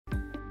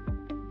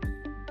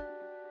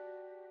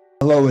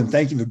Hello, and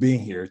thank you for being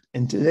here.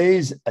 In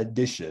today's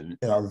edition,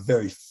 in our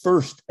very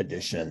first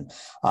edition,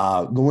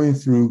 going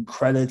through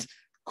credit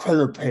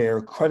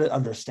repair, credit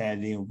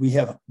understanding, we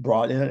have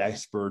brought in an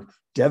expert,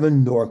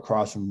 Devin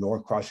Norcross from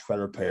Norcross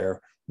Credit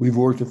Repair. We've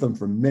worked with them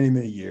for many,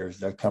 many years.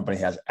 Their company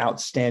has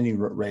outstanding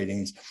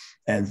ratings.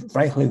 And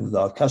frankly,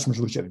 the customers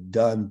which have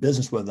done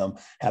business with them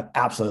have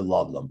absolutely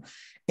loved them.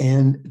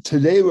 And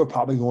today we're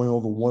probably going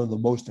over one of the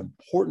most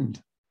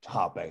important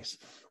topics,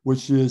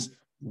 which is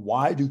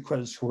why do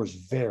credit scores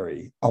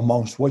vary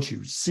amongst what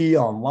you see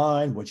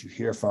online, what you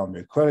hear from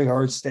your credit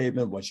card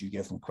statement, what you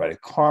get from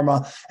Credit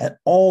Karma, and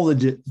all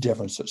the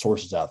different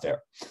sources out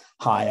there.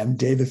 Hi, I'm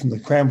David from the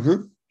Cramm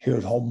Group here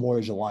at Home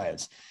Mortgage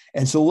Alliance.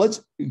 And so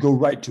let's go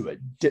right to it.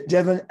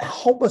 Devin,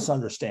 help us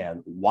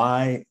understand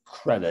why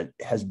credit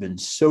has been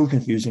so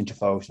confusing to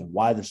folks and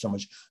why there's so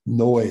much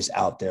noise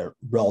out there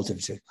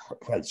relative to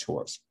credit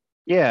scores.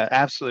 Yeah,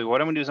 absolutely. What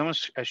I'm going to do is I'm going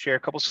to share a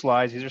couple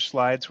slides. These are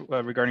slides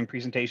regarding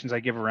presentations I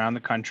give around the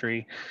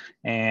country,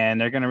 and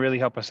they're going to really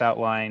help us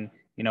outline,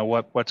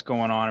 what's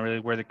going on, and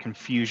really where the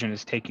confusion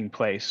is taking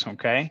place.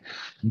 Okay.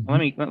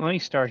 Mm-hmm. Let me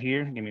start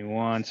here. Give me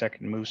 1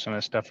 second to move some of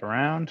this stuff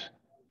around.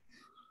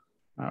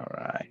 All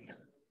right.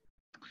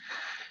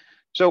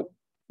 So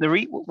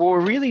what we're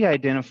really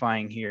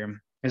identifying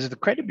here is that the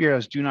credit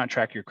bureaus do not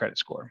track your credit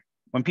score.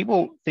 When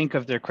people think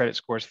of their credit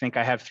scores, think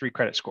I have 3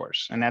 credit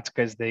scores, and that's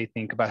because they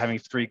think about having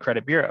 3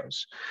 credit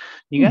bureaus.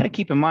 You got to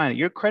keep in mind that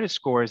your credit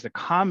score is the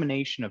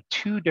combination of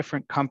 2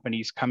 different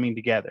companies coming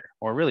together,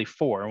 or really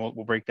 4, and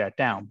we'll break that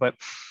down. But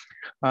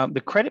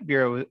the credit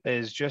bureau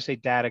is just a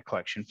data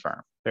collection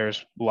firm.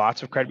 There's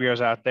lots of credit bureaus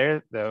out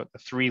there. The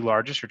 3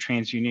 largest are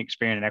TransUnion,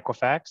 Experian, and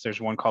Equifax.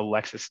 There's one called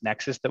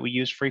LexisNexis that we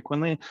use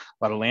frequently. A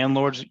lot of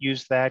landlords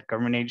use that,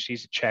 government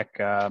agencies to check,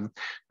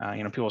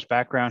 people's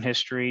background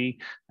history.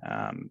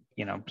 A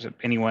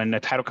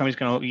title company is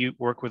going to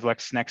work with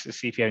LexisNexis to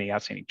see if you have any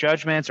outstanding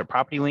judgments or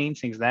property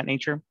liens, things of that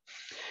nature.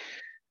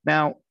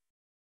 Now,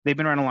 they've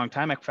been around a long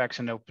time. Equifax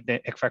opened in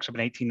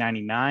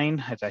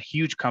 1899. It's a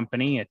huge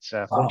company. It's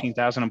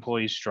 14,000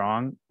 employees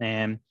strong.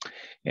 And,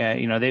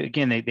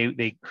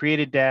 they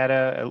created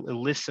data, a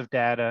list of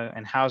data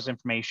and housed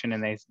information,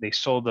 and they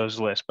sold those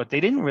lists. But they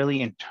didn't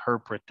really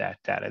interpret that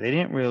data. They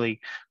didn't really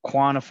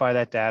quantify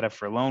that data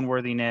for loan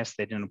worthiness.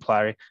 They didn't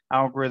apply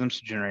algorithms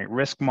to generate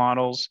risk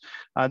models.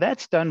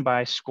 That's done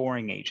by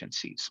scoring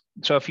agencies.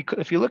 So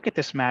if you look at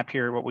this map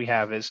here, what we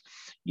have is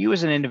you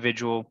as an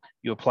individual,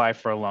 you apply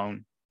for a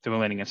loan through a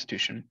lending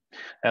institution.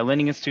 That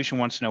lending institution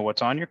wants to know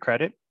what's on your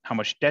credit, how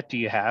much debt do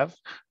you have,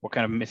 what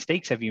kind of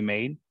mistakes have you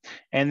made,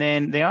 and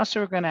then they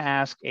also are going to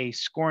ask a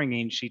scoring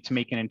agency to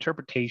make an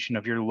interpretation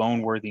of your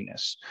loan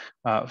worthiness.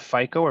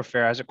 FICO or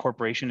Fair Isaac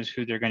Corporation is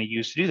who they're going to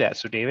use to do that.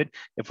 So David,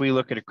 if we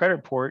look at a credit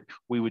report,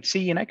 we would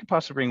see, and I could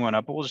possibly bring one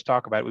up, but we'll just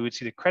talk about it. We would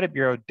see the credit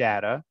bureau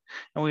data,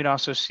 and we'd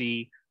also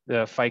see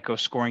the FICO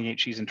scoring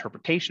agency's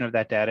interpretation of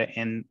that data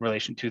in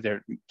relation to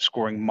their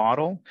scoring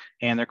model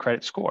and their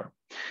credit score.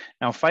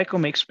 Now, FICO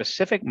makes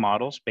specific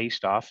models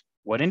based off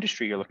what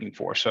industry you're looking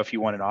for. So if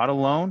you want an auto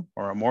loan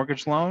or a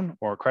mortgage loan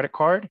or a credit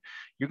card,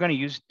 you're going to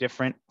use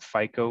different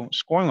FICO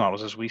scoring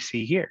models as we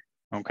see here.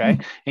 Okay.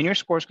 And your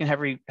scores can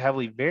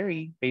heavily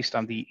vary based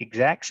on the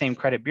exact same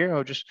credit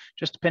bureau, just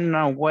depending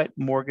on what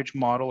mortgage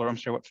model, or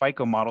what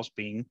FICO model is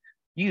being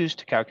used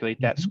to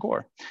calculate that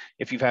score.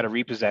 If you've had a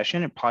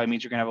repossession, it probably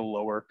means you're going to have a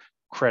lower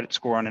credit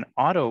score on an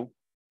auto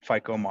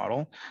FICO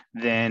model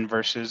than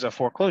versus a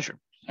foreclosure.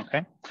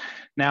 Okay.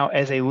 Now,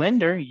 as a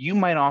lender, you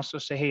might also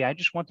say, hey, I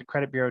just want the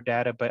credit bureau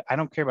data, but I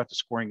don't care about the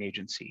scoring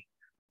agency.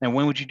 And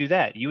when would you do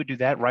that? You would do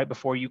that right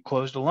before you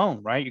closed a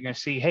loan, right? You're going to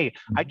see, hey,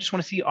 I just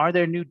want to see, are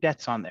there new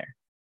debts on there?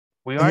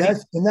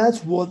 And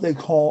that's what they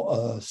call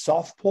a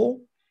soft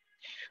pull?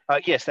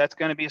 Yes, that's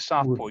going to be a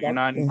soft pull. You're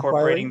not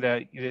incorporating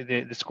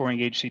the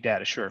scoring agency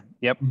data. Sure.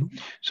 Yep.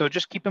 So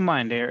just keep in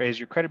mind there is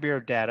your credit bureau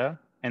data,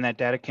 and that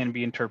data can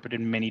be interpreted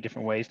in many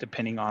different ways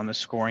depending on the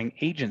scoring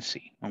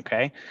agency.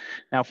 Okay.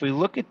 Now, if we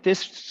look at this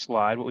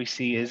slide, what we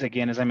see is,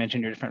 again, as I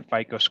mentioned, your different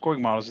FICO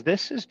scoring models.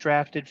 This is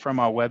drafted from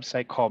a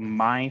website called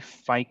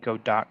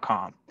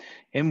myfico.com.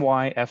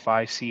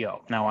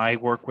 MYFICO. Now, I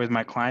work with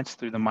my clients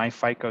through the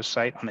MyFICO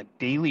site on a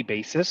daily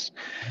basis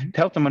to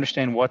help them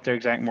understand what their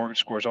exact mortgage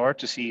scores are,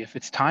 to see if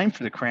it's time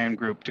for the Cramm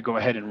Group to go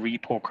ahead and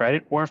re-pull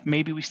credit, or if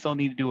maybe we still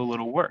need to do a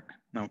little work.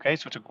 Okay,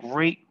 so it's a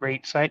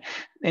great site.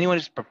 Anyone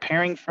who's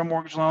preparing for a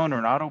mortgage loan or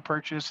an auto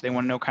purchase, they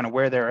want to know kind of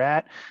where they're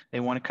at, they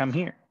want to come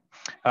here.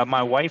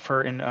 My wife,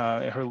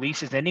 her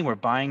lease is ending. We're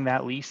buying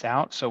that lease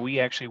out. So we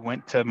actually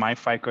went to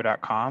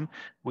myfico.com.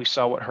 We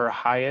saw what her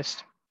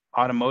highest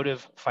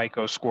automotive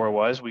FICO score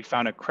was. We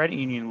found a credit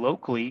union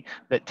locally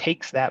that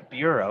takes that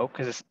bureau,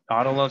 because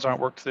auto loans aren't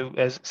worked through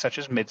such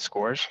as mid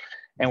scores,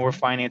 and we're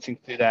financing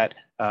through that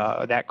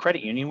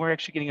credit union. We're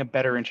actually getting a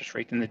better interest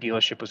rate than the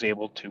dealership was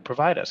able to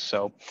provide us.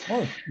 So,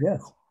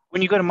 yes.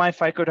 When you go to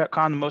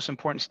myfico.com, the most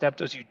important step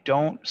is you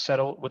don't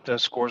settle with the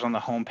scores on the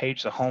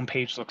homepage. The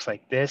homepage looks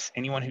like this.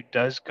 Anyone who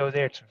does go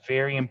there, it's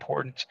very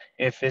important.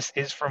 If this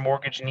is for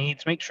mortgage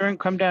needs, make sure and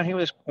come down here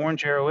where this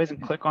orange arrow is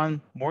and click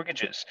on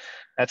mortgages.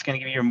 That's going to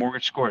give you your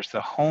mortgage scores.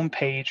 The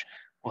homepage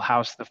will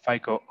house the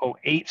FICO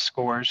 08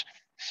 scores,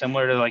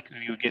 similar to like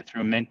you would get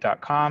through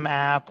mint.com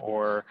app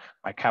or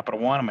my Capital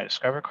One or my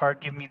Discover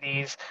card give me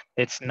these.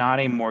 It's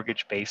not a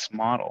mortgage-based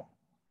model.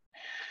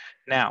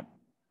 Now,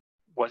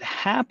 what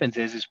happens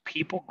is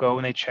people go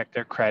and they check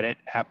their credit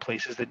at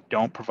places that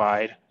don't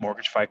provide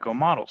mortgage FICO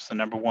models. The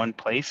number one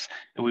place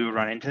that we would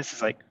run into this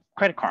is like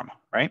Credit Karma,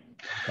 right?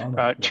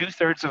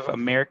 2/3 of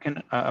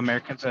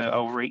Americans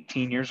over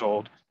 18 years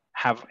old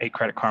have a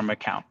Credit Karma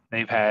account.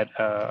 They've had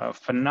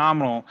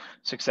phenomenal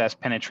success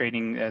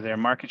penetrating their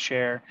market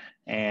share,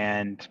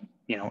 and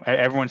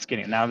everyone's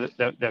getting it. Now,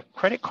 the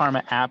Credit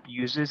Karma app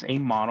uses a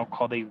model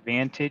called a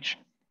Vantage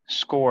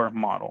Score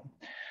model.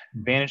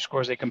 Vantage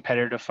Score is a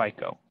competitor to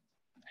FICO.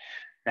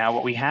 Now,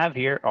 what we have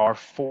here are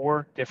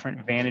 4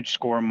 different Vantage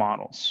Score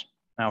models.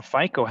 Now,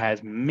 FICO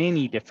has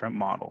many different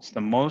models.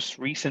 The most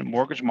recent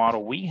mortgage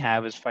model we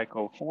have is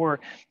FICO 4.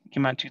 It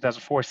came out in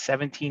 2004,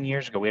 17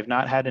 years ago. We have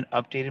not had an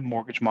updated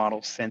mortgage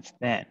model since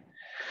then.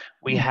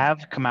 We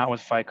have come out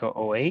with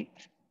FICO 08,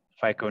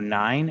 FICO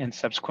 9, and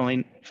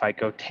subsequently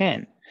FICO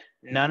 10.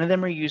 None of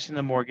them are used in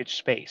the mortgage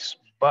space.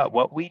 But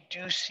what we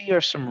do see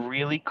are some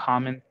really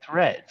common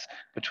threads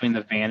between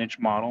the Vantage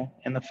model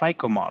and the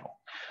FICO model.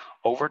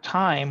 Over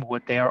time,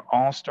 what they are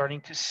all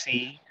starting to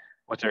see,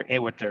 what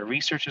their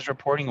research is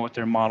reporting, what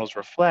their models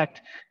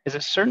reflect, is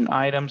that certain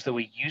items that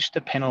we used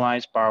to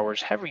penalize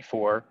borrowers heavily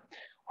for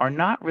are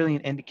not really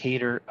an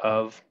indicator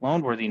of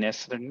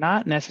loanworthiness. They're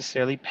not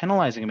necessarily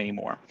penalizing them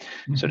anymore.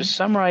 So to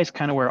summarize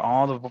kind of where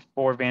all the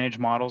 4 Vantage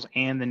models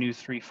and the new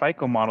 3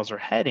 FICO models are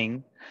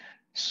heading,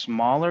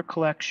 smaller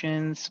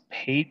collections,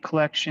 paid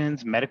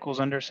collections, medicals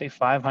under, say,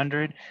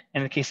 500,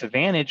 and in the case of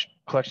Vantage,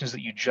 collections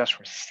that you just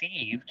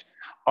received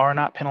are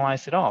not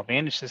penalized at all.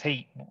 Vantage says,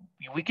 hey,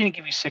 we're going to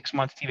give you 6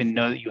 months to even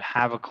know that you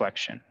have a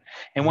collection.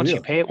 And once you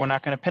pay it, we're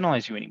not going to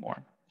penalize you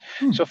anymore.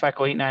 So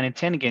FICO 8, 9, and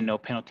 10, again, no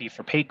penalty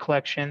for paid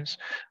collections.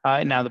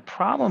 Now, the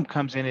problem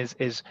comes in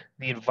is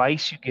the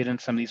advice you get on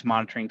some of these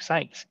monitoring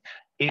sites.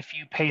 If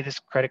you pay this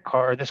credit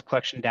card or this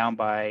collection down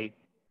by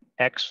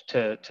X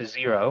to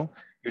 0,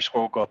 your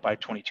score will go up by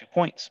 22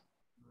 points.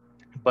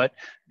 But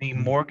the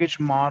mortgage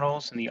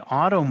models and the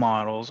auto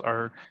models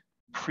are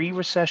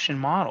pre-recession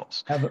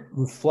models. Haven't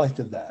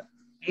reflected that.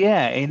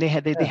 Yeah, and they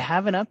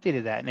haven't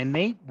updated that, and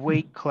they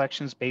weight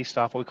collections based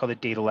off what we call the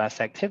data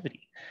loss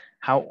activity.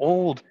 How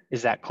old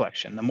is that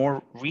collection? The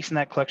more recent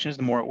that collection is,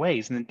 the more it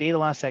weighs. And the data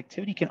loss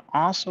activity can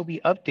also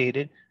be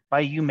updated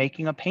by you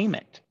making a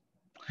payment.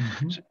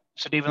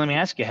 So David, let me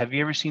ask you, have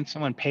you ever seen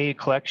someone pay a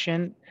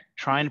collection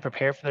trying to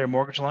prepare for their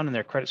mortgage loan and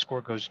their credit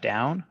score goes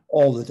down?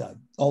 All the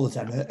time.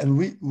 And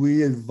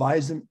we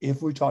advise them,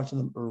 if we talk to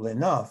them early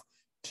enough,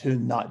 to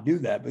not do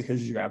that,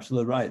 because you're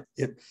absolutely right.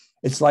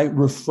 It's like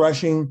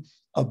refreshing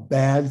a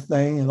bad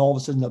thing, and all of a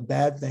sudden the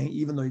bad thing,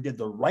 even though you did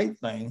the right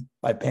thing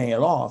by paying it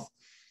off,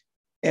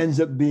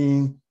 ends up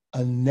being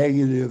a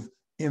negative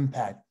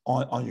impact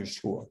on your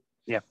score.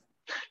 Yeah.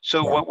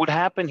 So what would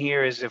happen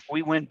here is if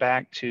we went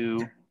back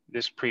to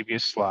this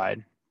previous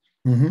slide,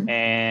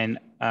 and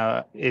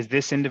is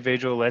this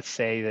individual, let's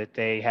say that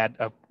they had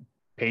a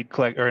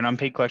an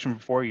unpaid collection from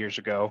 4 years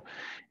ago,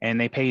 and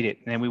they paid it,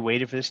 and then we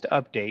waited for this to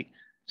update.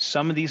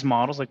 Some of these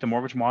models, like the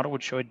mortgage model,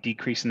 would show a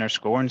decrease in their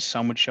score, and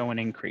some would show an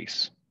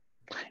increase.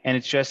 And it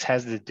just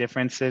has the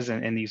differences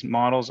in these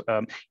models.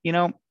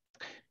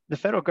 The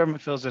federal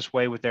government feels this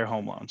way with their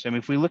home loans. I mean,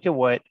 if we look at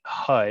what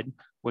HUD,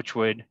 which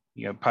would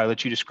probably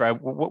let you describe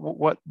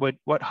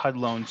what HUD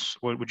loans,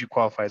 what would you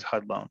qualify as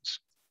HUD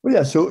loans? Well,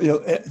 yeah. So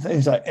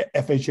things like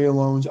FHA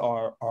loans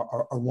are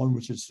one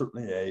which is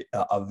certainly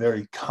a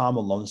very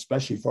common loan,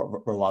 especially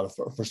for a lot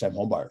of first-time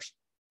home buyers.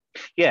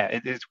 Yeah,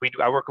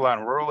 I work a lot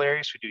in rural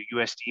areas. We do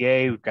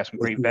USDA. We've got some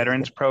great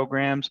veterans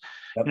programs.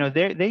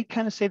 They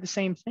kind of say the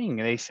same thing.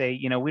 They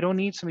say, we don't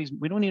need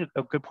we don't need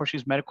a good portion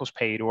of these medicals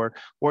paid, or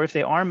if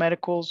they are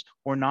medicals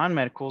or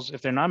non-medicals,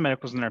 if they're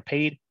non-medicals and they're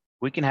paid,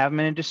 we can have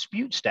them in a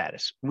dispute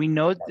status. We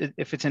know that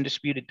if it's in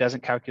dispute, it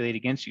doesn't calculate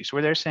against you. So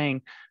where they're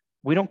saying,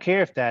 we don't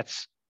care if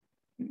that's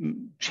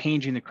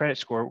changing the credit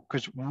score,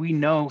 because we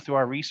know through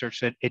our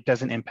research that it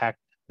doesn't impact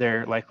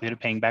their likelihood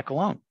of paying back a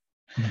loan.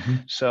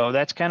 So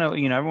that's kind of,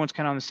 everyone's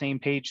kind of on the same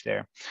page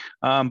there.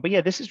 But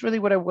yeah, this is really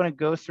what I want to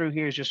go through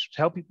here, is just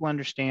to help people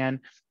understand,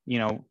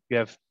 you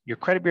have your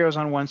credit bureaus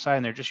on one side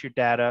and they're just your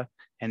data.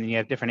 And then you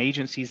have different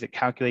agencies that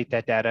calculate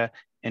that data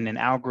in an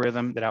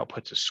algorithm that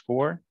outputs a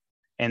score.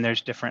 And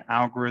there's different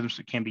algorithms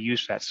that can be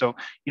used for that. So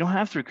you don't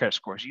have 3 credit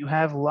scores. You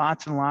have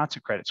lots and lots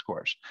of credit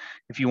scores.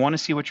 If you want to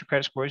see what your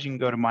credit score is, you can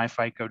go to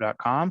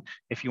myfico.com.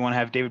 If you want to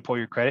have David pull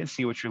your credit and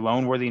see what your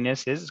loan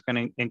worthiness is, it's going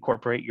to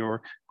incorporate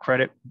your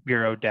credit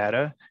bureau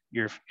data,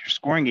 your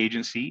scoring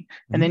agency,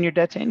 and then your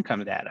debt to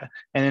income data.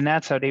 And then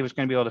that's how David's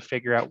going to be able to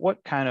figure out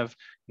what kind of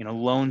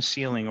loan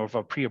ceiling or of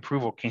a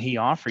pre-approval can he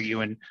offer you.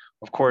 And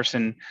of course,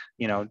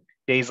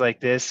 days like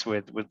this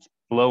with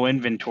low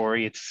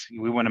inventory,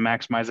 we want to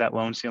maximize that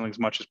loan ceiling as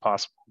much as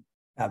possible.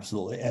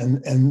 Absolutely.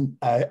 And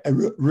I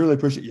really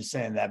appreciate you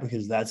saying that,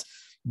 because that's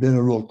been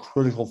a real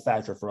critical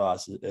factor for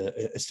us,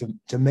 is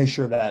to make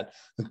sure that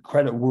the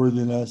credit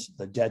worthiness,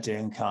 the debt to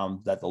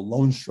income, that the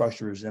loan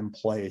structure is in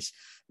place,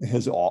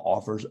 because all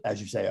offers, as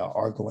you say,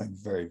 are going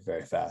very,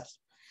 very fast.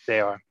 They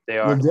are.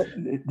 Well,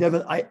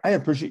 Devin, I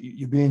appreciate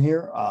you being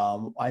here.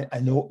 I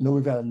know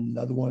we've got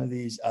another one of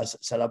these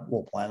set up.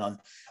 We'll plan on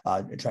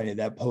trying to get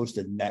that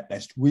posted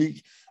next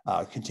week.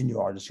 Continue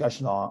our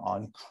discussion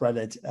on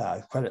credit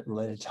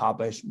related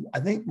topics. I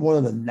think one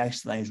of the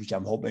next things, which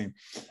I'm hoping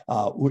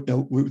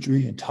which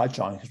we can touch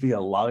on, because we get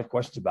a lot of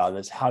questions about,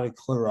 is how to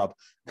clear up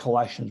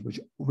collections, which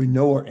we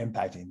know are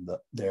impacting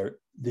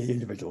the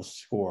individual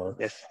score.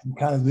 Yes. And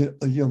kind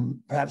of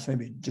perhaps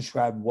maybe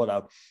describe what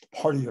a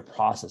part of your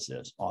process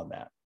is on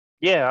that.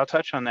 Yeah, I'll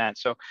touch on that.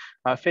 So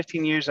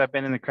 15 years I've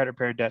been in the credit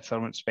repair debt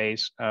settlement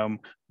space.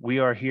 We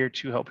are here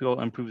to help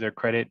people improve their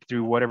credit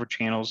through whatever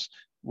channels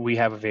we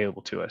have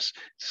available to us.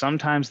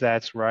 Sometimes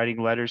that's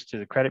writing letters to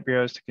the credit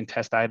bureaus to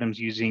contest items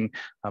using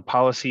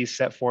policies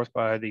set forth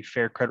by the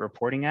Fair Credit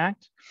Reporting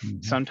Act.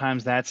 Mm-hmm.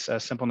 Sometimes that's a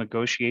simple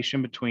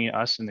negotiation between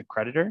us and the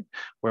creditor,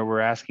 where we're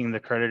asking the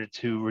creditor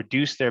to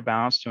reduce their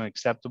balance to an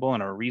acceptable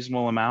and a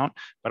reasonable amount,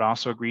 but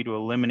also agree to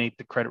eliminate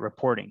the credit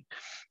reporting.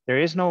 There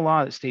is no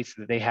law that states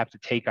that they have to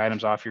take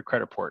items off your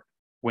credit report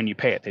when you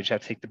pay it. They just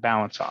have to take the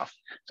balance off.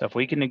 So if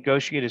we can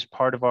negotiate as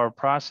part of our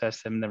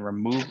process and then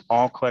remove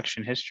all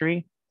collection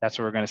history, that's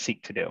what we're going to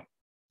seek to do.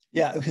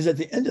 Yeah, because at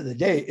the end of the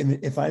day,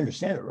 if I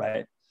understand it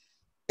right,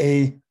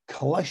 a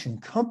collection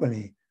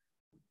company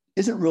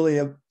isn't really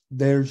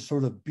there to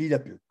sort of beat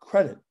up your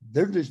credit.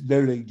 They're just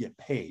there to get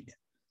paid,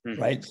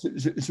 mm-hmm. right?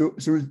 So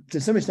to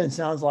some extent, it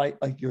sounds like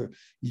you're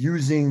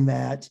using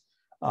that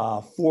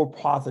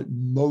for-profit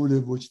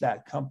motive, which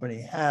that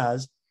company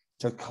has,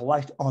 to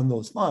collect on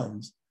those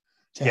funds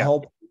to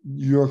help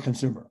your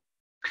consumer.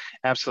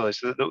 Absolutely.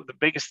 So the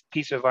biggest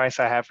piece of advice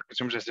I have for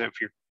consumers is,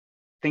 if you're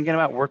thinking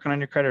about working on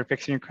your credit or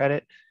fixing your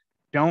credit,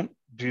 don't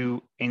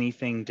do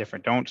anything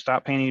different. Don't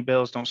stop paying any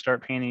bills. Don't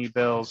start paying any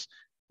bills.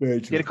 Very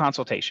true. Get a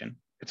consultation.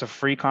 It's a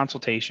free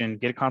consultation.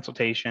 Get a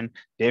consultation.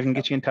 Dave can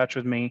get you in touch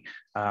with me.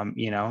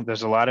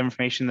 There's a lot of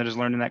information that is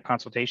learned in that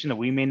consultation that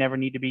we may never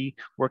need to be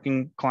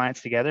working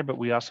clients together, but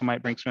we also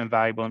might bring some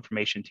invaluable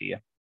information to you.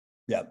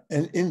 Yeah,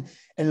 and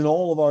in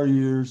all of our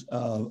years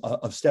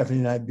of Stephanie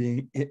and I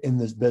being in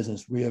this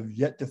business, we have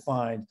yet to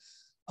find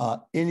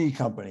any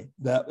company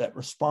that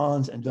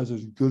responds and does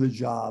as good a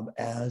job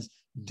as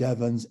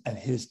Devin's and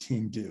his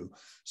team do.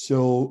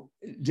 So,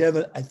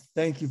 Devin, I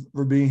thank you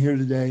for being here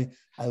today.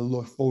 I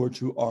look forward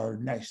to our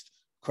next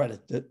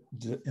credit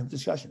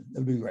discussion.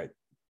 It'll be great.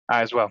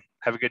 I as well.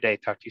 Have a good day.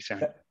 Talk to you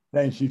soon.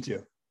 Thanks, you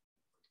too.